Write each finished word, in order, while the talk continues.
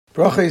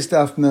Bracha is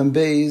daf Mem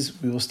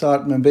Beis. We will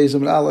start Mem Beis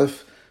Amud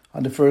Aleph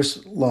on the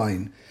first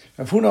line.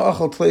 Rav Huna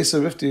achal tleisa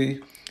rifti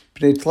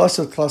b'nei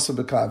tlasa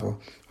b'kavo.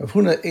 Rav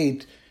Huna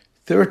ate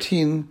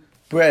 13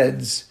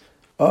 breads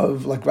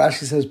of, like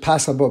Rashi says,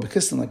 pasa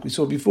b'kistan, like we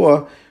saw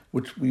before,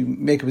 which we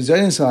make a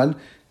bezayins on,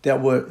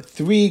 that were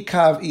 3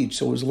 kav each,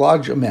 so it was a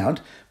large amount.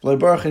 But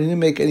Baruch, he didn't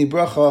make any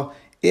bracha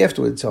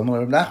afterwards. So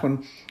Rav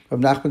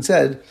Nachman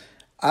said,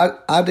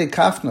 Ade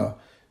kafna,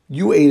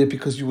 you ate it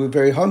because you were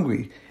very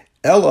hungry.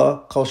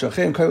 Ella kol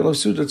shachem kaveh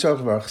suda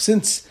tzarich.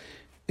 Since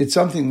it's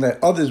something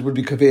that others would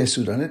be kaveh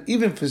suda on it,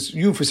 even for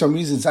you, for some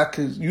reason, it's not,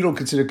 you don't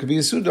consider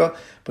kaveh suda,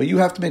 but you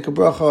have to make a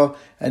bracha,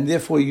 and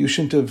therefore you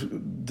shouldn't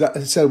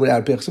have said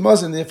without berach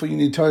samazon, and therefore you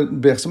need to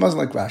turn berach samazon,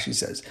 like Rashi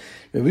says.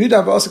 Rav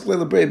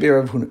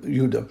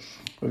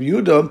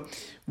Yehuda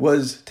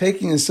was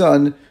taking his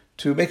son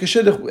to make a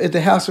shidduch at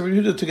the house of Rav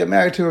Yehuda to get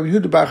married to Rav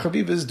Yehuda bar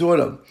Chaviva's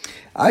daughter.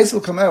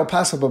 Aisel kamel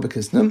pasa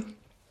babakisnim.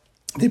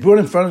 They brought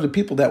in front of the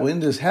people that were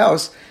in this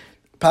house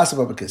pasa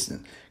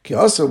babakisnim.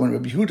 Also, when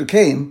Rabbi Yehuda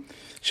came,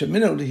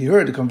 Shemino, he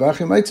heard the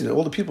Kamvachim Maitzi,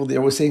 all the people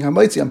there were saying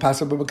Hamaitzi on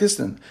pasa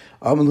babakisnim.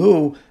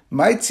 Amalhu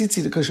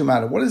Maitzitzi the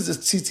Kashamana. What is this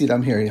tzitzit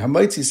I'm hearing?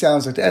 Hamaitzi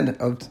sounds like the end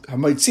of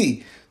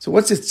Hamaitzi. So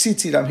what's this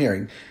tzitzit I'm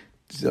hearing?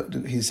 So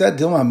he said,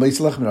 did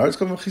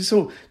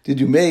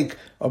you make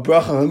a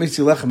bracha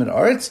hamitzil lechem in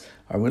arts?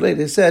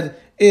 They said,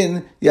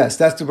 yes,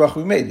 that's the bracha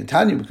we made. In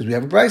Tanya, because we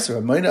have a brayser.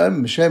 Rabbi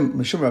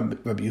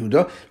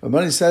Yehuda.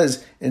 Ramani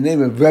says, in the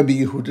name of Rabbi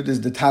Yehuda, this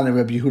is the Tana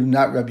Rabbi Yehuda,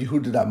 not Rabbi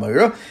Yehuda da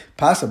Meira.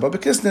 Pasa Baba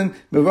Kisnan,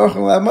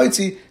 Mevarchim La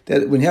Maitzi,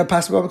 that when you have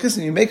Pasa Baba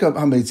Kisnan, you make a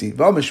Hamaitzi.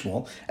 Val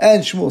Mishmul.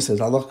 And Shmuel says,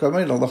 Allah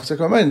Karmain, Allah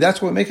Karmain.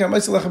 That's what we make a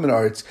Hamaitzi lechem in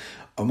arts.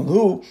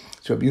 Amalhu,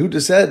 so Rabbi Yehuda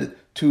said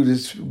to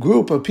this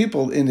group of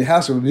people in the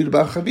house of Rabbi Yehuda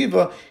bar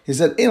Chaviva, he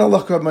said, "Ein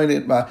Allah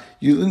Karmain."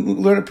 You didn't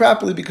learn it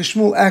properly because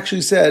Shmuel actually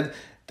said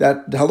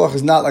that the halach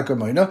is not like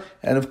Ramayna,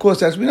 and of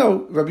course, as we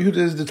know, Rabbi Yehuda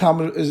is the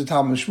Talmud of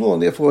Shmuel,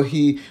 and therefore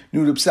he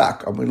knew the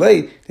psak.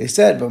 They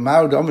said,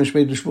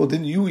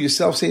 didn't you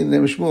yourself say in the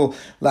name of Shmuel,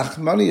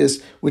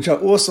 Lachmanias, which are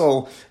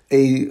also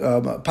a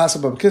pas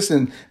of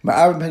kissin, you're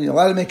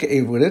allowed to make an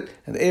eir with it,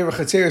 and the eir of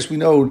chatzeris we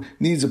know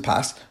needs a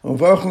pas. And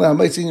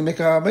you make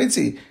a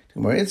hamaitzi.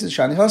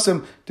 Shani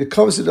Hassam, the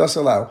Kavasudas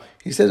allow.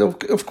 He said,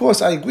 of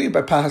course, I agree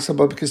by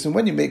Pahasabah because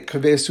when you make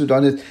Kaveh Sud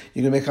on it,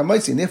 you can make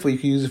Hamaitzi, and therefore you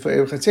can use it for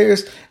Erev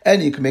Chatzeris,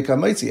 and you can make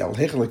Hamaitzi.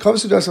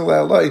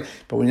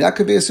 But when you're not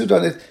Kaveh Sud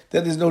on it,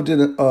 then there's no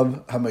dinner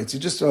of Hamaitzi.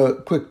 Just a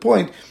quick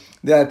point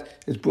that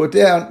it's brought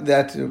down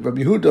that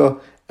Rabbi Yehuda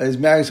is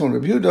married to someone,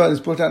 Rabbi Yehuda, and it's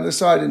brought down on the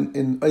side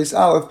in Eis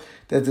Aleph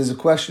that there's a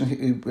question,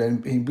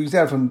 and he brings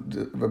down from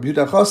Rabbi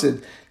Yehuda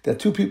Chassid that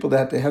two people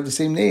that they have the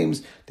same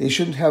names, they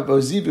shouldn't have a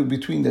zivug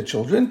between their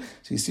children.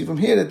 So you see from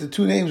here that the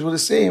two names were the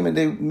same and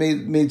they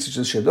made such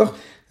a shidduch.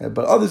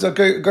 But others are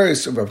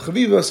Geris of Rav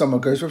Chaviva, some are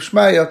Geris of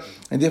Shmaya,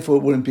 and therefore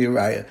it wouldn't be a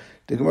raya.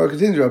 The Gemara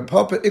continues, Rav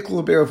Papa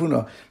Iklu Ber Rav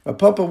Huna. Rav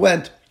Papa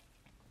went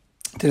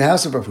to the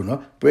house of Rav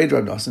Huna, Braid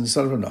Rav Nasan, the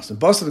son of Rav Nasan.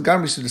 Boss of the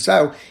Gamri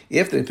Sudasau,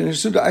 after they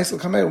finished Suda, Aisel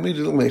Kamei,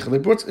 immediately Lecha. They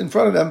brought in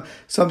front of them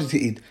something to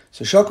eat.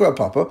 So Shakra Rav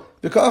Papa,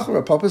 because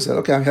Rav Papa said,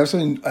 okay, I have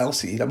something else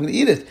to eat, I'm going to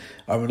eat it.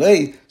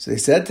 So they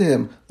said to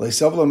him,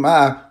 once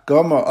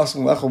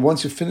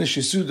you finish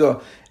your Suda,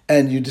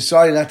 and you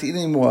decide not to eat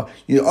anymore,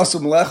 you're also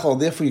melechal,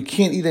 therefore you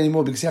can't eat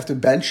anymore because you have to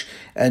bench,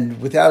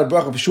 and without a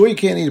bracha, for sure you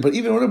can't eat it, but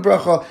even with a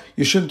bracha,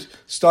 you shouldn't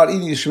start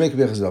eating, you should make a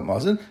bracha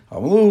mazon.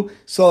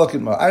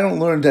 I don't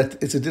learn that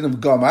it's a din of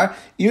gamar,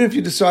 even if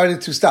you decided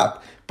to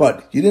stop.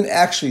 But you didn't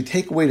actually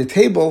take away the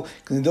table,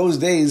 because in those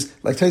days,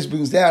 like Tais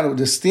brings down,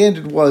 the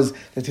standard was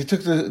that they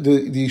took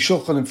the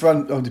shulchan in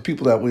front of the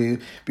people that were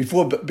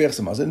before Berach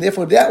Samaz. And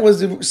therefore, that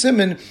was the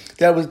simon,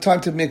 that was the time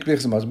to make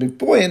Berach Samaz.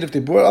 Beforehand, if they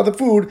brought other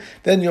food,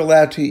 then you're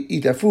allowed to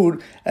eat that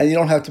food, and you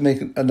don't have to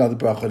make another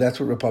bracha. That's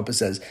what Rav Papa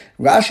says.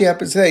 Rashi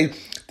happens to say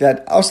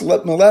that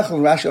Aslet Melech, and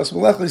Rashi also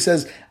Melech, he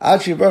says,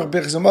 Ad Shivarch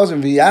Berach Samaz,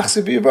 and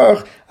V'yachse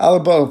V'yivarch,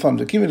 Alabal from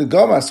the Kimi the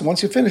Gama. So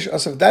once you finish,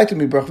 Asach Daita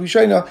Mi Brach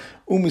V'shayna,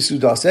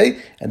 Umisudase,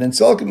 and then if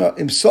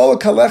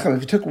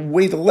you took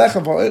away the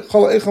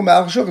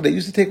lechem, they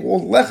used to take all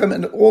the lechem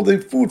and all the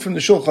food from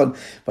the shulchan.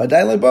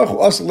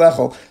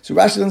 So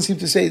Rashi doesn't seem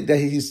to say that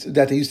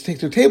they used to take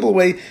their table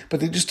away, but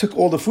they just took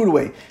all the food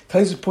away.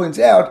 Taisa points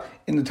out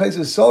in the Taisa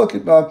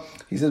Solakit,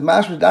 he says,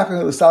 "Mashma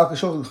dakar the salka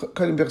shulchan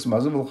kodim bechs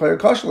mazon v'l'chayir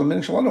kashel min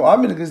shalano." Our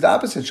minhag is the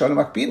opposite. Shana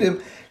makpidim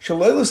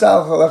shaloy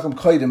l'salka lechem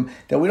kodim,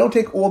 that we don't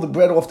take all the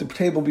bread off the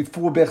table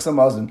before bechs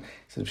mazon.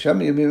 Maybe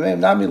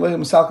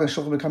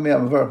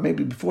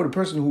before the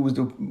person who was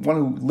the one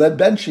who led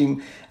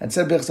benching and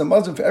said Bechs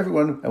HaMazon for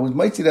everyone and was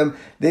mighty them,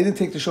 they didn't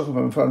take the shulchan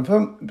in front of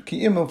him,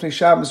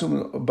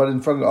 but in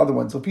front of the other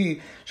ones. They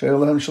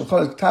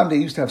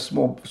used to have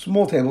small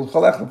tables.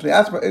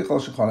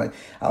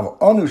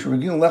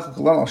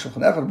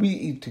 We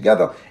eat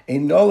together.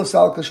 You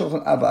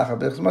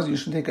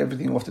shouldn't take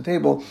everything off the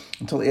table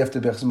until after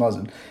Bechs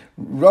HaMazon.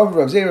 Rav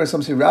Zera,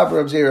 some say Rav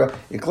Zera,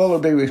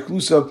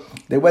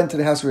 they went to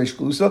the house of Reish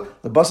Klusa,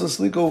 the Basal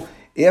Sliko,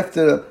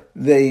 after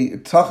they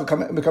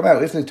come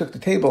out, if they took the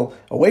table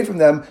away from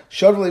them,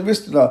 Shadle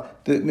Ristana,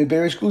 the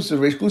Reish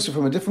Glusa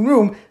from a different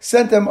room,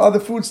 sent them other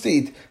foods to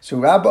eat. So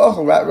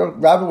Rabba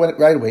went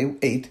right away,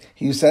 ate.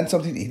 He sent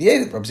something to eat. He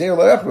ate it. Rab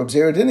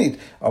Zera didn't eat.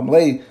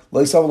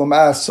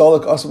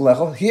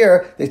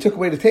 Here, they took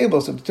away the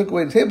table. So if they took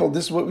away the table,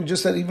 this is what we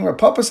just said. Even our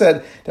Papa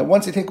said that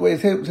once they take away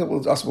the table,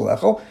 it's asum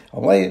lechel.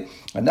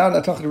 And now I'm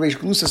not talking to Reish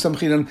Glusa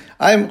Samchinan.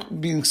 I'm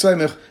being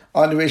soimich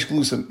on the Reish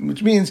Glusa,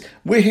 which means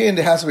we're here in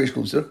the house of Reish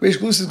Glusa. Reish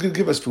Glusa is going to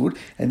give us food,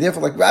 and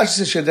therefore, like Rashi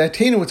says,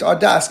 Shedatenu, it's our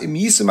das, im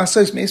yisam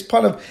asais meis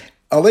panav,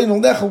 aleinu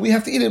lechel, we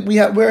have to eat it.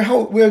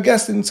 We're a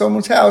guest in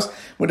someone's house.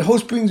 When the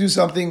host brings you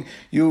something,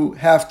 you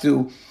have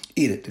to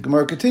eat it. The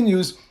Gemara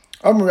continues,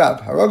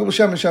 Amarav, haragel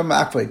b'shem Shem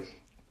ma'akvei.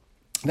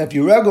 Now, if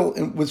you regal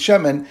with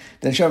shemen,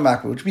 then shemen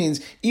makra, which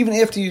means even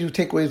after you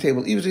take away the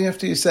table, even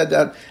after you said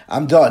that,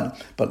 I'm done.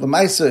 But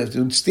l'maisa, if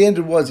the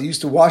standard was you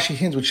used to wash your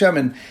hands with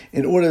shemen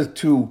in order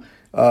to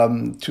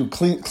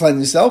cleanse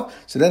yourself,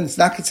 so then it's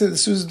not considered the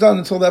suit is done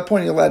until that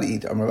point you're allowed to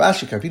eat. When I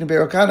was in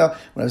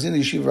the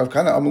yeshiva of Rav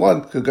Kana,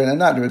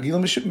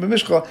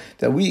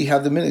 that we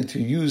have the minute to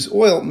use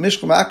oil,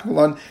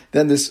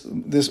 then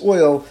this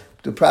oil,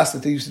 the process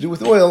that they used to do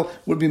with oil,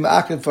 would be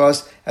ma'akin for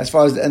us as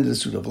far as the end of the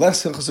Suda.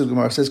 The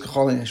Gemara says, the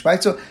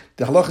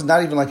halach is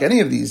not even like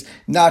any of these,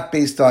 not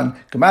based on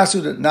Gemara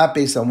Suda, not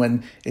based on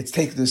when it's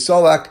taken to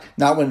Solak,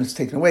 not when it's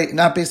taken away,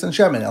 not based on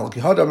Shemin.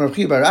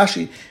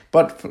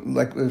 But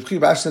like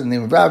Rashi said in the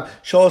name of Rab,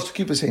 Shalosh to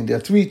keep us saying, there are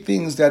three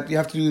things that you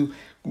have to do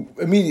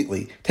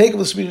immediately. Take of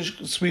the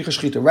smicha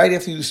shchita right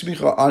after you do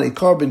smicha on a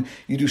carbon,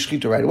 you do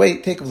shchita right away.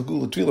 Take of the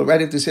gula tefillah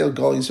right after you say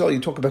gal yisrael, you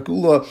talk about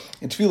gula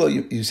and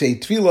tefillah. You say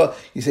tefillah,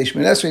 you say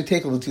shemini esrei.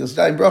 Take of the tilas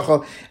daim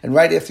bracha, and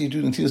right after you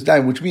do the tilas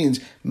daim, which means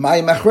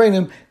ma'im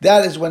achreinim,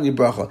 that is when you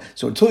bracha.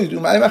 So until you do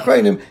ma'im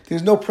achreinim,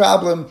 there's no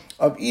problem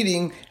of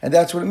eating, and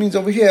that's what it means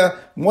over here.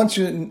 Once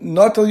you're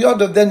not al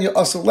yodav, then you're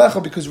asal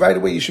lecha, because right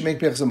away you should make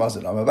berachas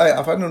hamazon.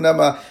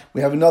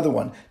 We have another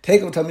one.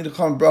 Take of Talmid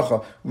Chacham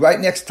bracha right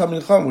next to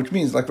Talmid Chacham, which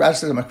means, like Rashi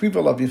says,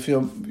 if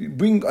you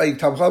bring a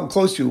Talmid Chacham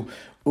close to you,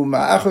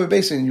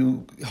 and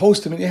you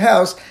host him in your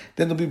house,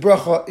 then there'll be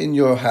bracha in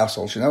your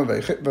household. That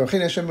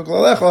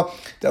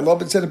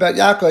Laban said about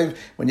Yaakov,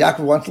 when Yaakov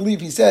wanted to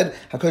leave, he said,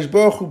 HaKadosh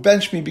Baruch Hu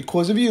benched me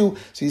because of you.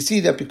 So you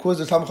see that because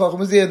the Talmid Chacham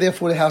was there,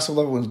 therefore the house of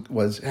Laban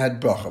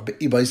had bracha.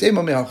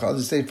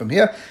 The same from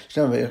here.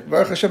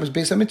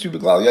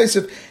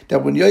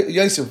 That when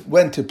Yosef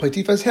went to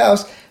Potiphar's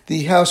house,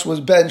 the house was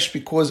benched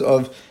because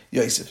of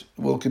Yosef.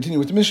 We'll continue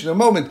with the mission in a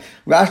moment.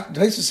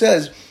 Taisa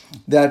says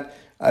that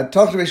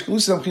talk to Reish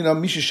Glusa,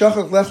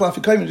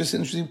 just an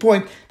interesting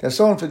point that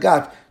someone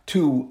forgot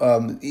to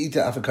eat the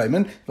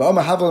afakaiman.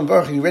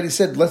 He already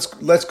said,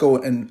 let's go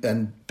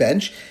and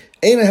bench.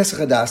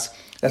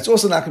 That's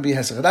also not going to be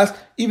hesed chadas.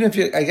 Even if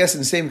you, I guess,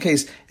 in the same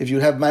case, if you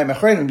have ma'im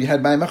achreinim, you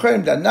had ma'im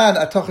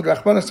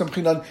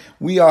achreinim.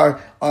 We are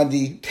on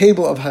the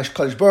table of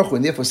Hakadosh Baruch Hu,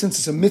 and therefore, since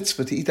it's a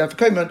mitzvah to eat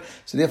afakaiman,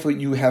 so therefore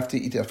you have to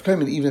eat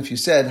afakaiman, even if you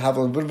said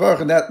havel and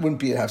v'varach, and that wouldn't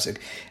be a hefsek.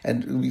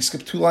 And we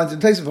skipped 2 lines in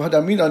the text of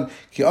Hadar Minan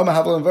ki ama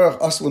havel and v'varach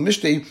asl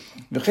mishtei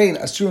v'chein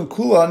asur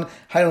kulan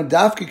hayno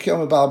davke ki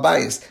ama bal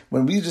bayis.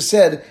 When we just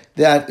said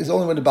that it's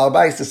only when the bal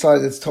bayis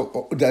decided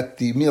that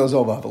the meal is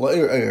over.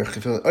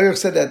 If Oyer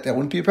said that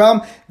wouldn't be a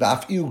problem.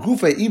 Even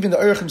the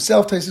Urich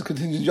himself, Taisus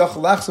continues,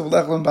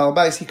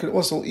 he could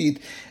also eat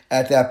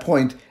at that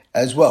point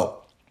as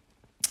well.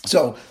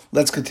 So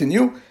let's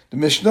continue. The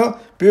Mishnah,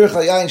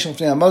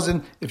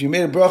 if you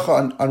made a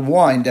bracha on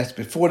wine, that's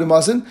before the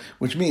mazon,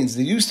 which means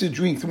they used to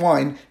drink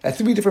wine at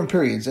 3 different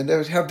periods, and they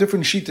would have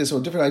different shittas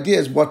or different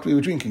ideas what we were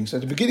drinking. So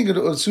at the beginning of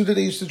the Suda,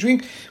 they used to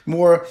drink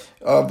more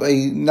of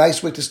a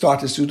nice way to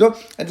start the Suda,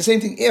 and the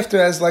same thing after,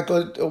 as like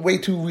a way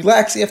to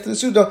relax after the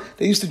Suda,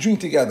 they used to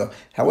drink together.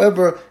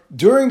 However,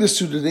 during the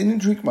Suda, they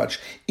didn't drink much.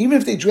 Even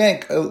if they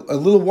drank a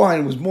little wine,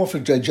 it was more for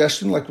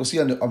digestion, like we'll see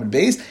on the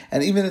base,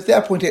 and even at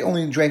that point, they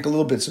only drank a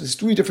little bit. So there's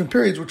 3 different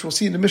periods, which we'll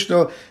see in the Mishnah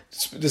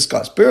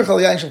discussed. So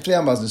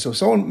if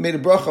someone made a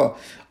bracha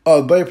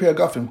of Bayer Priya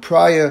Gafen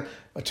prior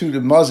to the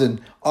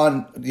mazon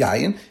on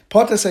yayin,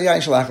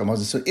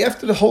 so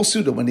after the whole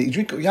suda, when they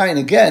drink yayin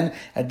again,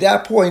 at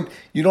that point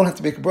you don't have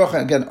to make a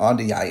bracha again on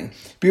the yayin.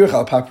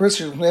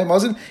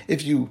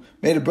 If you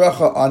made a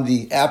bracha on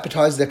the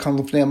appetizer that come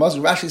with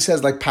mazon, Rashi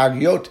says like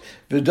pagiot,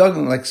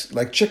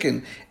 like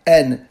chicken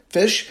and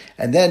fish,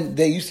 and then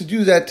they used to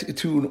do that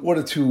in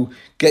order to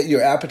get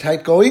your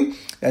appetite going,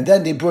 and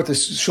then they brought the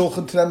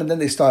shulchan to them, and then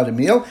they started a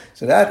meal.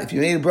 So that if you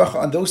made a bracha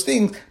on those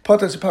things,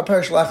 after the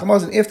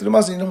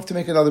mazon, you don't have to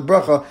make another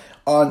bracha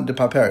on the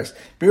paperis.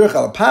 Biruch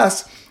al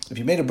pas, if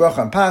you made a bracha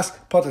on pas,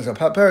 potas al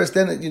paperis,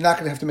 then you're not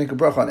going to have to make a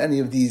bracha on any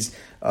of these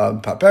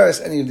paperis,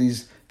 any of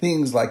these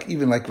things, like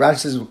Rashi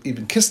says,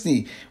 even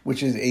kisni,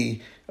 which is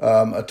a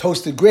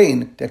toasted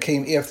grain that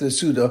came after the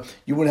Suda,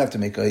 you wouldn't have to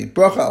make a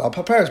bracha al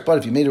paperis. But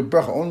if you made a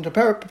bracha on the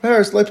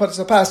paperis, loy patas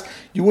al pas,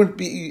 you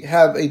wouldn't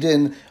have a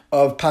din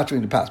of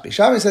patering the pas. Beis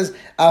Shammai says,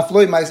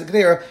 Afloi Ma'aseh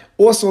Geder,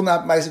 also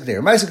not Ma'aseh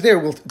Geder. Ma'aseh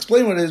Geder, we'll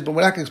explain what it is, but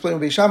we're not going to explain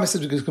what Beis Shammai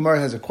says because Gemara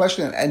has a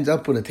question and ends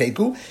up with a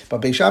teku.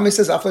 But Beis Shammai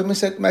says, Afloi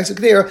Ma'aseh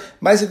Geder.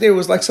 Ma'aseh Geder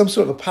was like some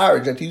sort of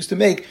porridge that they used to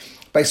make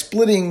by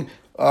splitting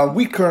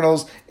wheat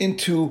kernels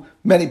into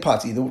many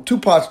pots, either 2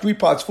 pots, 3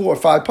 pots, 4 or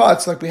 5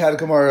 pots, like we had a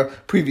Gemara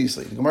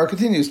previously. The Gemara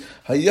continues,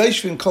 if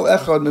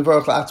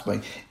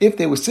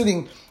they were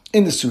sitting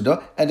in the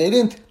Suda and they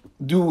didn't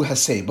do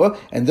Haseba,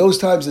 and those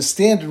times the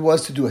standard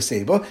was to do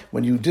Haseba.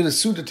 When you did a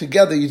Suda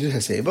together, you did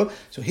Haseba.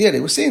 So here they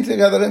were sitting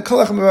together, then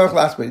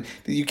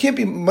you can't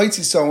be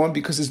Mitzi someone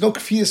because there's no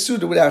Kfiyah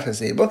Suda without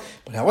Haseba.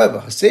 But however,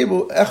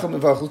 Haseba, Echad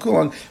Mevarach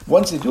L'Kulan,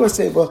 once they do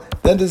Haseba,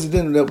 then there's a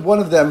din that one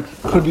of them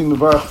could be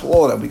Mevarach for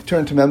all of them. We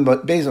turn to Mem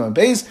Beis and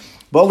Beis.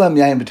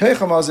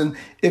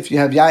 If you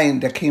have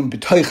yayin that came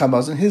b'toich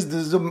hamazon,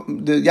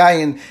 the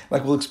yayin,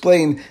 like we'll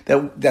explain,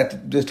 that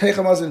the toich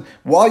hamazon,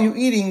 while you're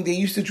eating, they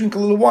used to drink a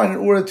little wine in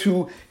order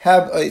to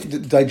have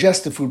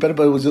digest the food better,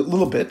 but it was a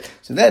little bit.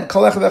 So then,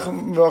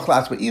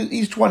 but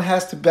each one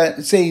has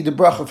to say the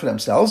bracha for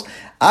themselves.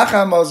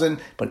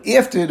 But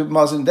after the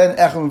mazon, then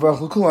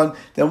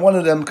one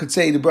of them could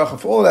say the bracha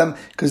for all of them,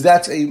 because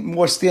that's a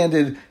more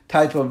standard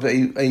type of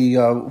a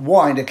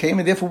wine that came,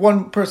 and therefore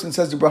one person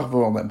says the bracha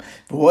for all of them.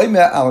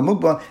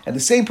 And the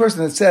same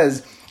person that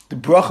says the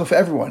bracha for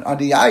everyone on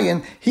the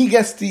ayin, he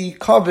gets the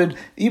covered,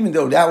 even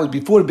though that was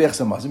before the Bechs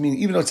HaMazon. I mean,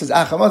 even though it says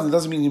Achamazon, it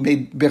doesn't mean you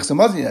made Bechs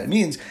HaMazon yet. It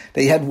means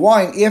they had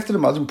wine after the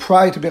Mazon,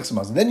 prior to Bechs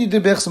HaMazon. Then you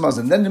did Bechs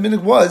HaMazon. Then the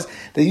minute was,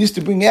 they used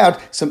to bring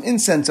out some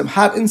incense, some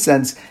hot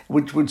incense,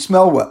 which would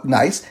smell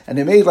nice, and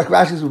they made like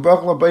Rashi's with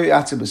bracha l'bayir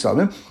atzeh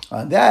b'samim.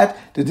 On that,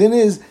 the din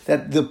is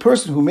that the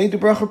person who made the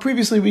bracha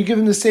previously, we give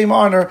him the same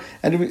honor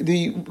and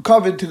the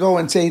covered to go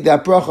and say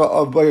that bracha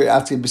of bayir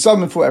atzeh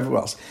b'samim for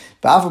everyone else.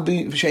 Like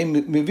the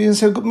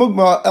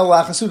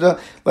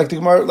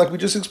Gemara, like we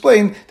just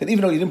explained, that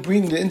even though you didn't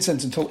bring the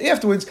incense until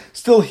afterwards,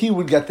 still he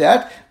would get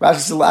that. Rashi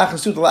says,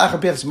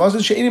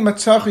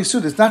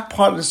 it's not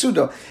part of the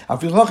Suda.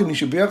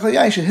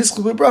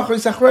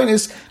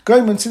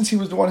 Since he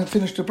was the one who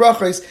finished the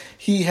brachos,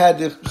 he had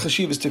the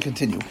chashivas to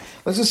continue.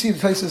 Let's just see the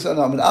Taisus on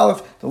Amud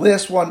Aleph, the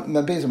last one,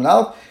 Beis Amud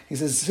Aleph. He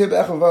says,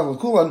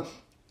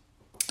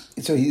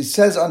 so he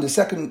says on the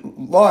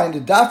second line, the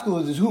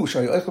dafkul is who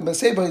shayu eichel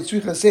beseba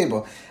yitzricha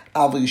seba.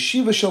 But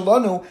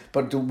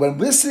when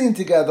we're sitting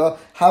together,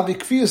 have a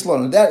kviyas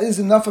lanu. That is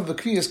enough of a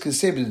kviyas because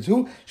seba the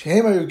two.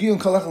 Shehema yirgiun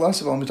kalach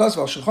lasav al mitas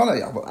al shulchana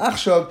yavel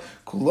achshav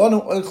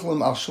kulanu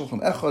oichlim al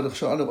shulchan echad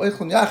shulchanu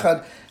oichlim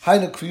yachad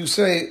hayna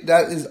kviyusay.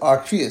 That is our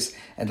kviyas.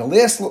 And the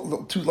last 2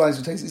 lines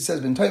of text, it says,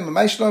 after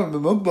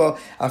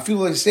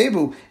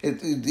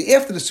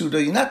the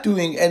Suda, you're not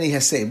doing any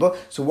Haseba.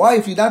 So why,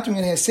 if you're not doing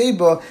any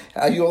Haseba,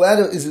 are you allowed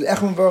to, is it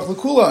Echon Baruch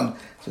L'Kulan?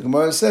 So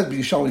Gemara says,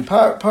 Yishalmi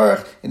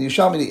Parach, and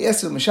Yishalmi the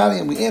Esel, Mashani,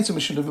 and we answer,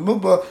 Mishun of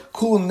Mugba,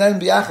 Kulan Nen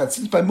Biachat.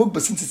 Since by Mugba,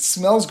 since it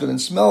smells good,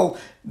 and smell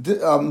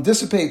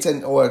dissipates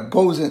or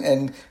goes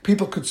and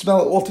people could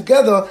smell it all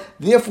together,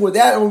 therefore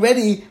that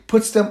already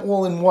puts them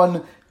all in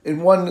one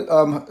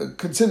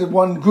considered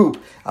one group.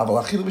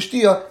 Therefore,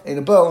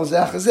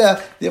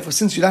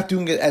 since you're not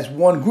doing it as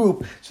one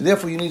group, so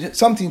therefore you need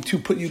something to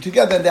put you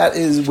together, and that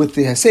is with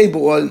the Haseba,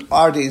 or in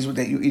our days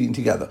that you're eating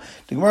together.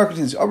 The Gemara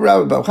continues, says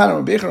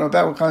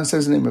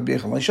the name of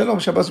this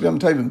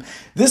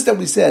that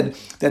we said,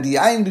 that the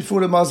ayin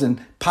before the mazon,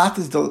 pat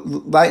is the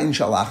layin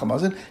shalach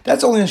mazon,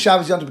 that's only on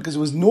Shabbos Yom Tov, because it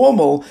was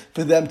normal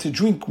for them to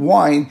drink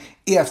wine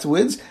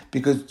afterwards,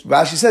 because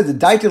Rashi said the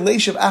daita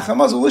leishav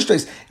achamazon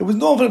lishtais. It was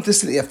normal for them to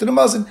sit after the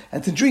mazon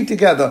and to drink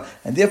together,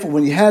 and therefore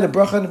when you had a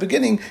bracha in the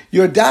beginning,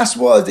 your das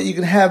was that you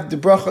can have the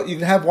bracha, you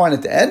can have wine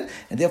at the end,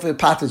 and therefore it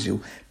patters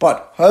you.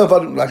 But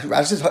like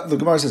Rashi says, the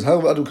Gemara says,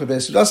 but the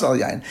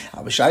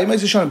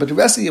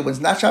rest of the year, when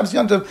it's not Shabbos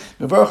Yom Tov,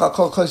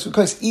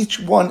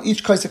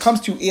 each kais that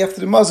comes to you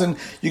after the mazon,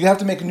 you're gonna have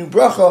to make a new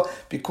bracha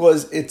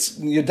because it's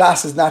your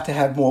das is not to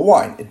have more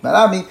wine. It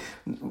marami.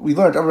 We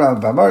learned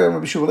around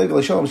Another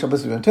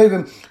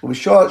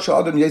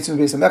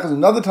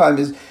time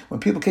is when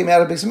people came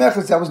out of Beis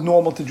Mechas, that was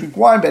normal to drink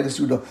wine by the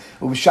Suda.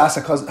 When they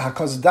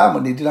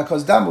did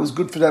Hakaz Dam, it was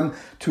good for them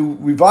to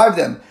revive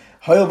them.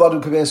 Like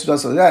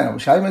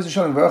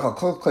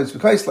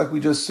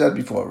we just said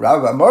before, he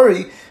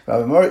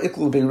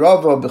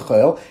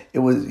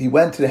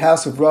went to the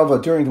house of Rava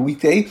during the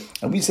weekday,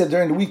 and we said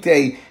during the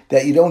weekday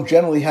that you don't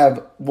generally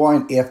have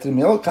wine after the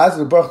meal.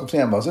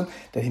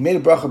 That he made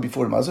a bracha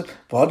before the mazon,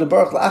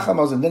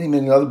 then he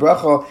made another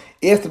bracha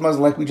after the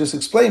mazon, like we just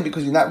explained,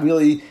 because you're not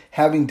really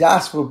having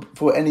das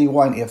for any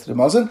wine after the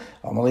mazon.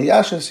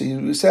 So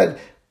you said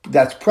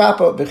that's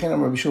proper,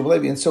 Rabbi Shua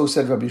Levi, and so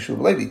said Rabbi Shua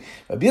Levi.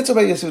 Rabbi Yitzchak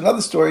bar Yosef,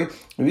 another story.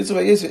 Rabbi Yitzchak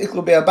bar Yosef,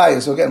 Iklu be'Abaya.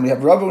 So again, we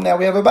have Rava, now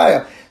we have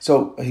Abaya.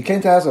 So he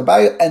came to the house of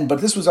Abaya, but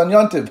this was on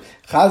Yontiv.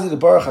 Chazi the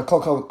Baruch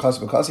HaKol Kas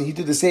B'Kasi. He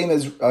did the same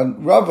as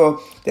Rava,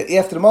 that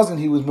after the Muslim,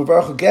 he was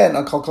Mevarach again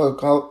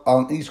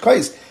on each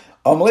case.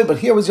 But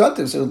here was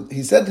Yontiv, so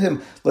he said to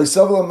him, do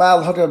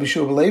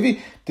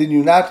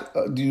you not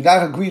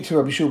agree to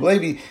Rabbi Shua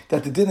Levi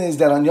that the din is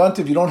that on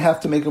Yontiv you don't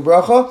have to make a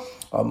bracha?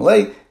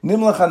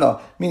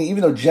 Meaning,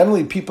 even though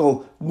generally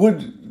people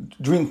would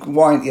drink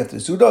wine after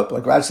Suda,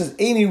 like Rav says,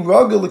 I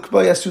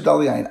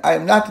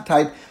am not the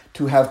type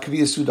to have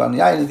Kaviyah Suda on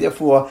yayin, and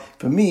therefore,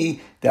 for me,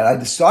 that I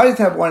decided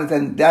to have wine,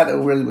 then that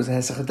already was a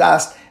Hesach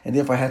Hadas, and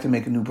therefore I had to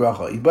make a new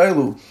bracha.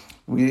 Ibaylu.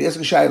 We ask a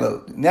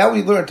Shaila. Now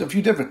we learned a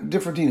few different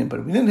dinim,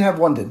 but we didn't have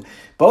one din.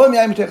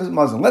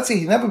 Let's say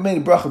he never made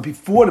a bracha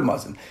before the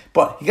muzzin,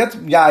 but he got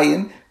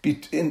yayin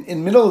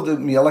in middle of the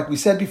meal, like we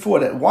said before,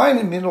 that wine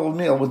in the middle of the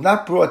meal was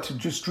not brought to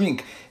just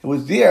drink. It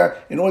was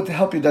there in order to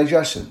help your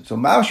digestion. So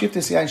ma'u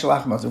shiftes yayin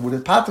shalach muzzin would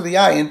have part of the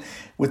yayin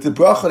with the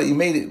bracha that you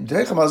made it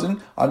muzzin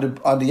on the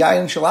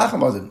yayin shalach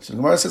muzzin. So the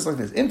Gemara says like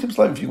this: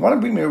 if you want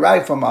to bring me a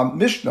ride from our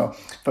Mishnah,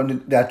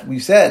 that we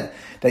said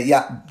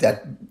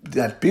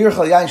that bir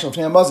chal yayin shal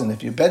muzzin,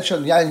 if you bench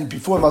on yayin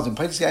before muzzin,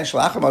 place yayin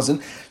shalach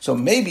muzzin, so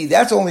maybe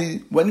that's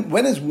only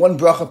when is one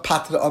bracha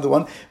pat to the other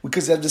one,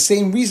 because they have the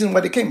same reason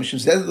why they came.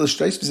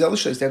 They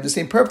have the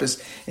same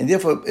purpose, and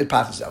therefore it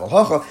passes.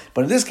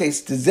 But in this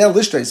case, the zel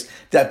lishtres,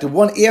 that the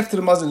one after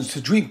the muzzin is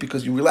to drink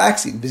because you're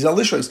relaxing,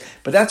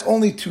 but that's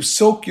only to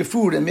soak your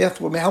food and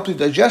therefore may help your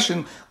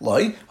digestion.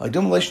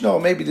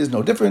 Maybe there's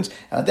no difference,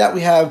 and that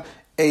we have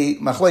a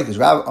machlekes.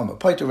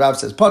 Rav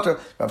says potter.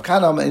 Rav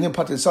Kana and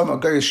potter some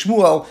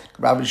Shmuel,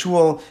 Rav and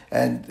Shmuel,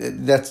 and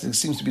that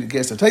seems to be the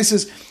case of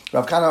Taisus.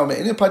 Rav Kana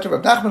and potter.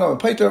 Rav Nachman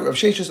potter. Rav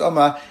Sheshes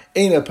Ama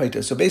Eina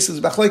potter. So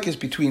basically, the machlekes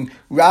between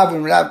Rav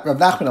and Rav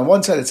Nachman on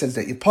one side, it says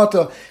that you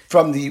potter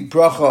from the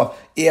bracha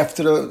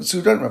after the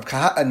Sudan. Rav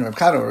Kana and Rav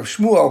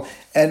Shmuel,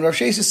 and Rav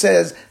Sheshes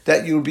says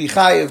that you will be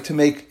chayiv to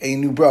make a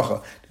new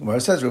bracha. The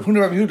Gemara says Rav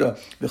Huna Rav Yehuda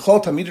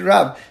v'chol Talmid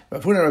Rav.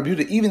 Rav Huna Rav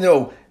Yehuda, even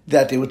though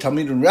that they were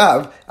Talmid and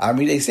Rav,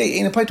 they say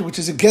Ein Paita, which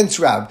is against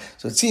Rav.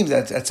 So it seems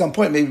that at some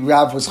point maybe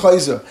Rav was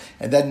Chayzer,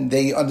 and then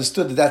they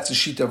understood that that's the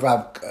sheet of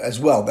Rav as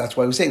well. That's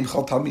why we say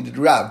Chol Talmid and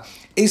Rav.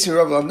 Eser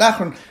Rav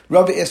Nachman,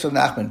 Rav Eser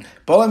Nachman.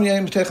 Balam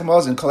Yayin B'Teicha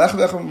Mazin, Kolech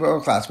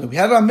V'Echem class. We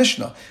had our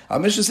Mishnah. Our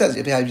Mishnah says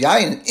if you have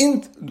Yayin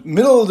in the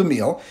middle of the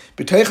meal,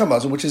 B'Teicha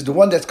Mazin, which is the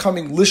one that's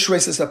coming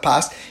lishresis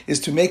apas,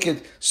 is to make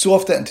it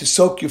softer and to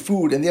soak your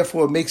food, and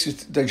therefore it makes your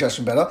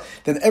digestion better.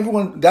 Then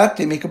everyone that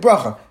they make a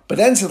bracha. But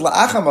then it says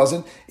la'acha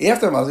mazin,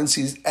 after mazin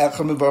sees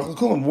echam v'barach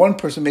l'kulam. One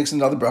person makes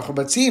another bracha,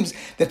 but it seems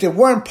that they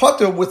weren't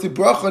potter with the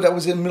bracha that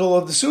was in the middle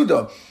of the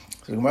suda.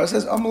 So the Gemara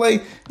says,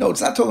 Amalei, no,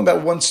 it's not talking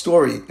about one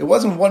story. It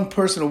wasn't one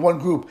person or one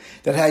group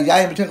that had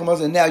yayin b'teicha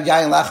mazin and now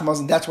yayin la'acha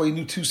mazin. That's why you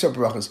knew two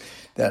separate brachas.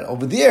 That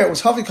over there it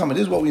was hafikam.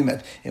 This is what we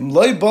meant. Im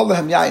loy bol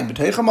lehem yayin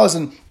b'teicha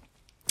mazin.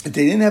 If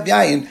they didn't have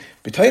yayin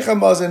b'teicha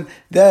mazin,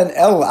 then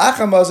el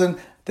la'acha mazin,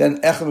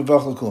 then echem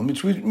v'barach l'kulam,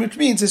 which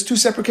means there's two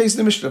separate cases in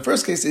the Mishnah. The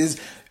first case is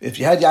if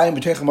you had yayin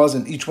b'teicha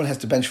mazin, each one has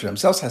to bench for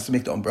themselves, has to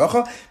make their own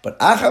bracha. But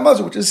acha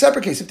mazin, which is a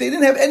separate case, if they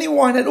didn't have any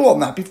wine at all,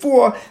 not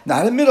before, not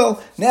in the middle,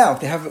 now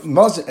if they have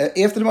mazin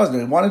after the mazin,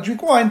 they want to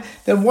drink wine,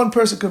 then one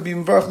person could be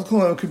v'barach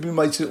l'kulam and could be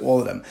mitzvah all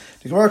of them.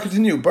 The Gemara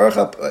continue. Baruch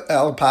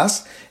al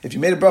pas. If you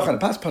made a bracha on the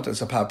pas, pater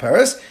is a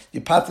paparis.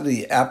 You pater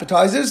the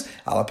appetizers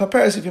al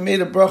paparis. If you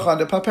made a bracha on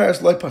the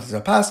paparis, loy pater is a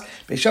pas.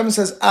 Beis Shammai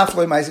says af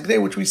loy ma'aseh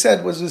kedei, which we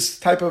said was this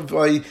type of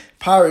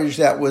porridge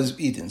that was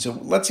eaten. So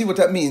let's see what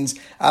that means.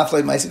 Af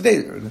loy ma'aseh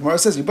kedei. The Gemara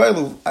says the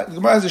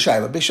Gemara has a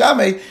shaila. Beis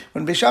Shammai,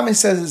 when Beis Shammai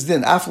says it's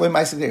din af loy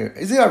ma'aseh kedei,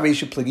 is it a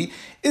reisha pligi?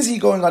 Is he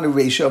going on a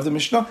reisha of the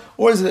Mishnah,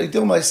 or is it a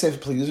dilma sefer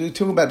pligi? Is he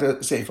talking about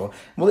the sefer?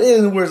 Well,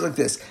 in words like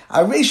this,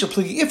 a reisha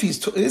pligi. If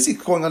is he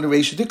going on the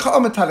reisha? To call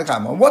him a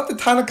Tanakama. What the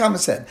Tanakama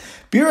said,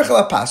 birach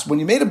al pas. When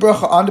you made a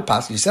bracha on the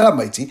pas, you said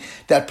Amaitzi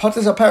that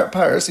patas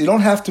paris. You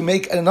don't have to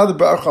make another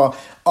bracha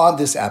on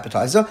this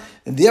appetizer,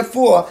 and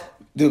therefore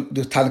the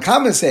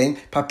Tanakama is saying,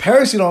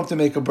 paparis you don't have to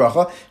make a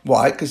bracha.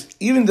 Why? Because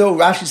even though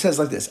Rashi says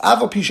like this,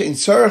 aval pisha in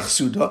tzarech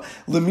suda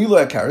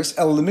lemila akaris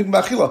el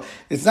lemigma achila,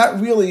 it's not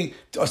really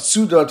a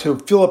suda to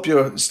fill up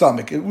your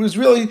stomach. It was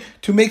really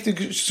to make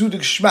the suda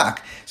geshmak.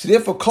 So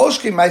therefore, kol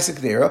shkei ma'aseh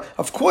kedera,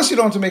 of course you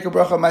don't have to make a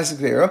bracha on ma'aseh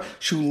kedera,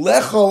 shu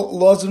lechol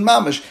lozun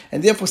mamish,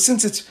 and therefore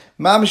since it's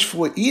mamish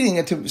for eating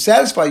and to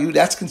satisfy you,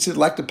 that's considered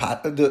like the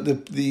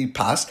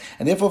pas,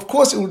 and therefore of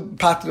course it would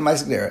pat to the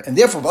ma'aseh kedera, and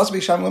therefore vas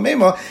beisham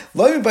lamema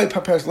loy by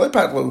paparis loy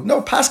pat lo.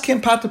 No, pas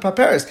can't pat to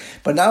paparis,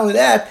 but not only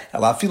that,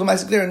 ala filo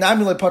ma'aseh kedera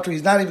nami loy patra,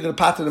 he's not even going to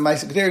pat to the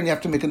ma'aseh kedera, and you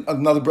have to make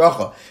another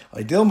bracha.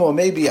 Dilmo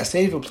maybe a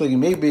sefer pligi,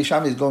 maybe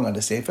Beisham is going on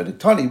the sefer. The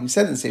Tani, we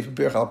said in the sefer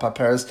birch al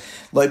paparis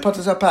loy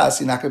patas apas,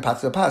 you're not going to pat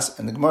to the pas,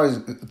 and the Gemara is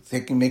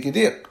making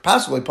it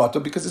pas loy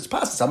pato because it's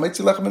pas. It's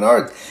amaytzi lechem in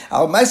ard.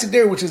 Al ma'aseh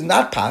kedera, which is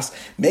not pas,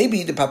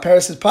 maybe the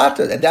paparis is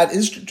pater, and that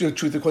is the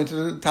truth according to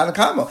the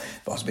Tanakama.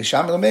 Vas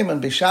Beisham lamema,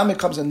 and Beisham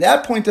comes on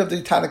that point of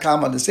the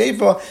Tanakama on the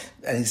sefer.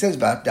 And he says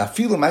about that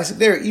filu ma'aseh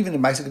kedera, even the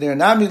ma'aseh kedera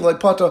nami loy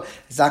pato,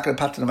 it's not going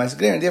to pat to the ma'aseh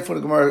kedera, and therefore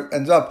the Gemara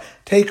ends up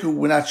teku.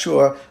 We're not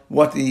sure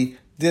what the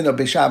din of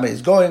Beis Shammai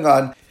is going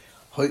on.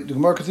 The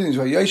Gemara continues.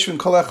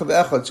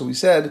 So we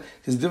said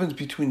there's a difference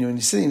between you and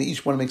you're sitting.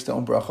 Each one makes their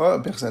own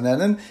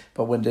bracha,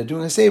 but when they're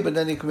doing a sefer,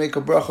 then you can make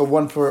a bracha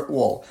one for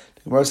all.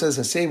 The Gemara says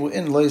haseba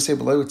in lo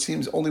yaseba lo. It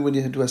seems only when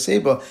you do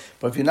haseba,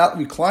 but if you're not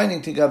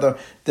reclining together,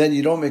 then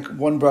you don't make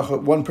one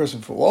bracha, one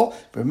person for all.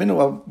 But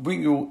I'll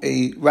bring you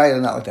a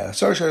raya not like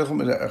that.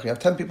 You have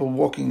 10 people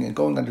walking and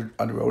going on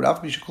the road.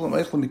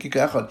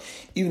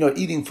 Even though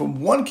eating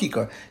from one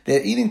kikar,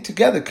 they're eating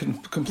together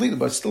completely,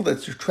 but still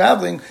that you're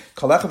traveling.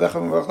 But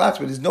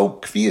there's no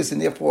kfiyas,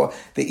 and therefore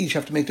they each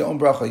have to make their own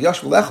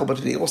bracha. But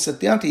they all sit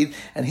down to eat.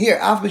 And here,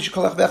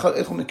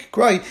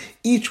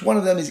 each one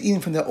of them is eating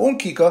from their own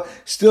kikar.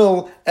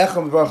 Still,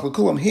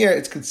 here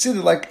it's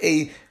considered like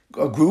a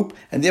group,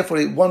 and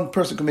therefore one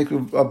person can make a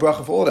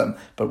bracha for all of them.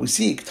 But we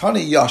see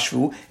Ktani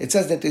Yashvu, it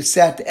says that they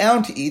sat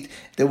down to eat.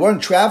 They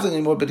weren't traveling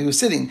anymore, but they were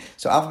sitting.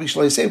 So Alpha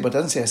Bishla Yiseba, but it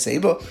doesn't say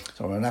Haseba.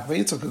 So when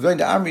going to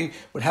Amri,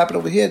 what happened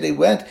over here, they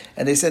went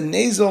and they said,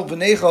 Nezel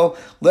v'nechel,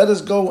 let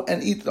us go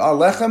and eat our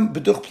lechem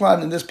b'duch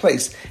plan in this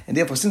place. And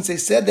therefore, since they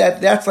said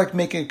that, that's like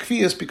making a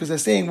kfiyas, because they're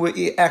saying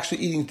we're actually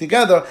eating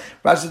together.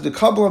 Rather the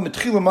Kabbalah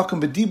metchila makam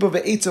b'diba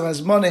ve'etzav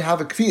hazmane have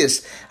a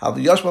kfiyas.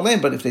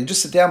 But if they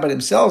just sit down by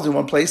themselves in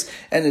one place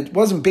and it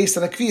wasn't based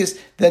on a kfiyas,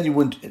 then you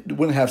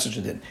wouldn't have such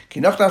a din.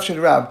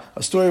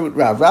 A story with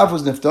Rav. Rav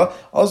was nifta.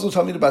 Also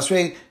Talmid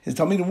Basrei, his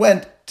Talmid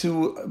went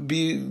to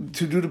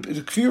do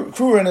the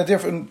crew in a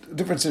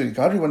different city.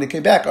 When they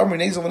came back,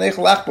 they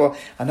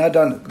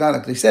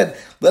said,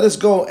 let us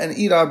go and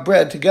eat our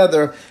bread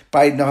together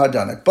by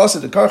Nahadanak.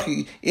 Basa the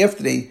Karchi,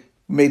 after they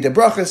made the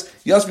brachas,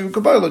 Yasvi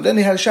Kabarlo. Then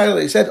they had a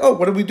shayla. He said, "Oh,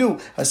 what do we do?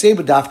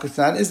 Haseba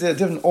dafkatan. Is there a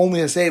different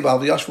only haseba al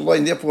v'yashvulay,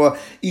 and therefore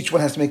each one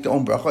has to make their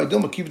own bracha? I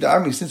don't keep the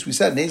army since we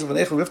said nezel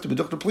v'nechel we have to be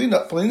doctor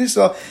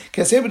polinisa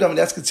kaseba dam.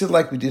 That's considered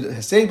like we did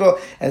haseba,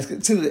 and it's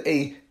considered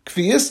a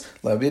kfiyas.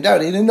 They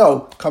didn't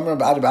know.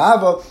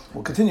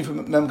 We'll continue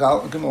from Mem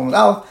Gimel and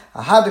Aleph.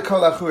 Ahad the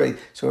kol achure.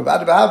 So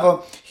Rabbi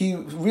Bahava, he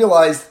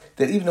realized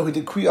that even though he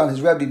did kriya on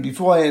his Rebbe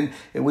beforehand,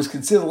 it was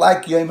considered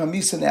like Yom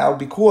HaMisa now,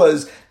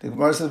 because the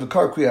Gemara says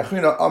V'kar kriya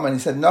achrina Amen. He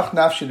said Nach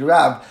nafshid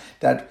Rav,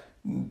 that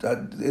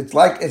it's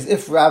like as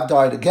if Rav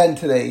died again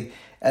today.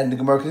 And the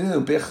Gemara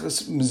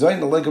continues,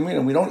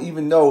 we don't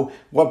even know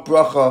what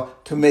bracha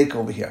to make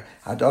over here.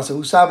 Hadasa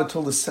Husaba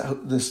till the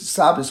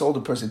Sabbath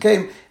older person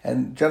came,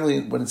 and generally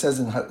when it says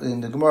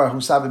in the Gemara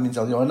Husaba means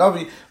Al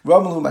Yohanavi,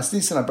 Ramalu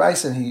Maslis and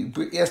Abraisa, and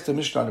he asked the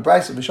Mishnah on the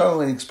Braisa, Vishalom,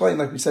 and he explained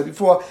like we said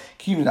before,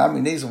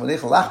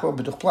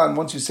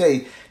 once you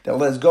say that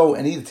let's go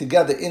and eat it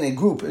together in a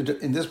group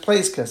in this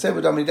place, that's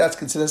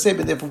considered say,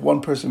 but therefore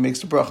one person makes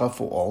the bracha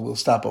for all. We'll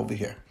stop over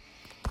here.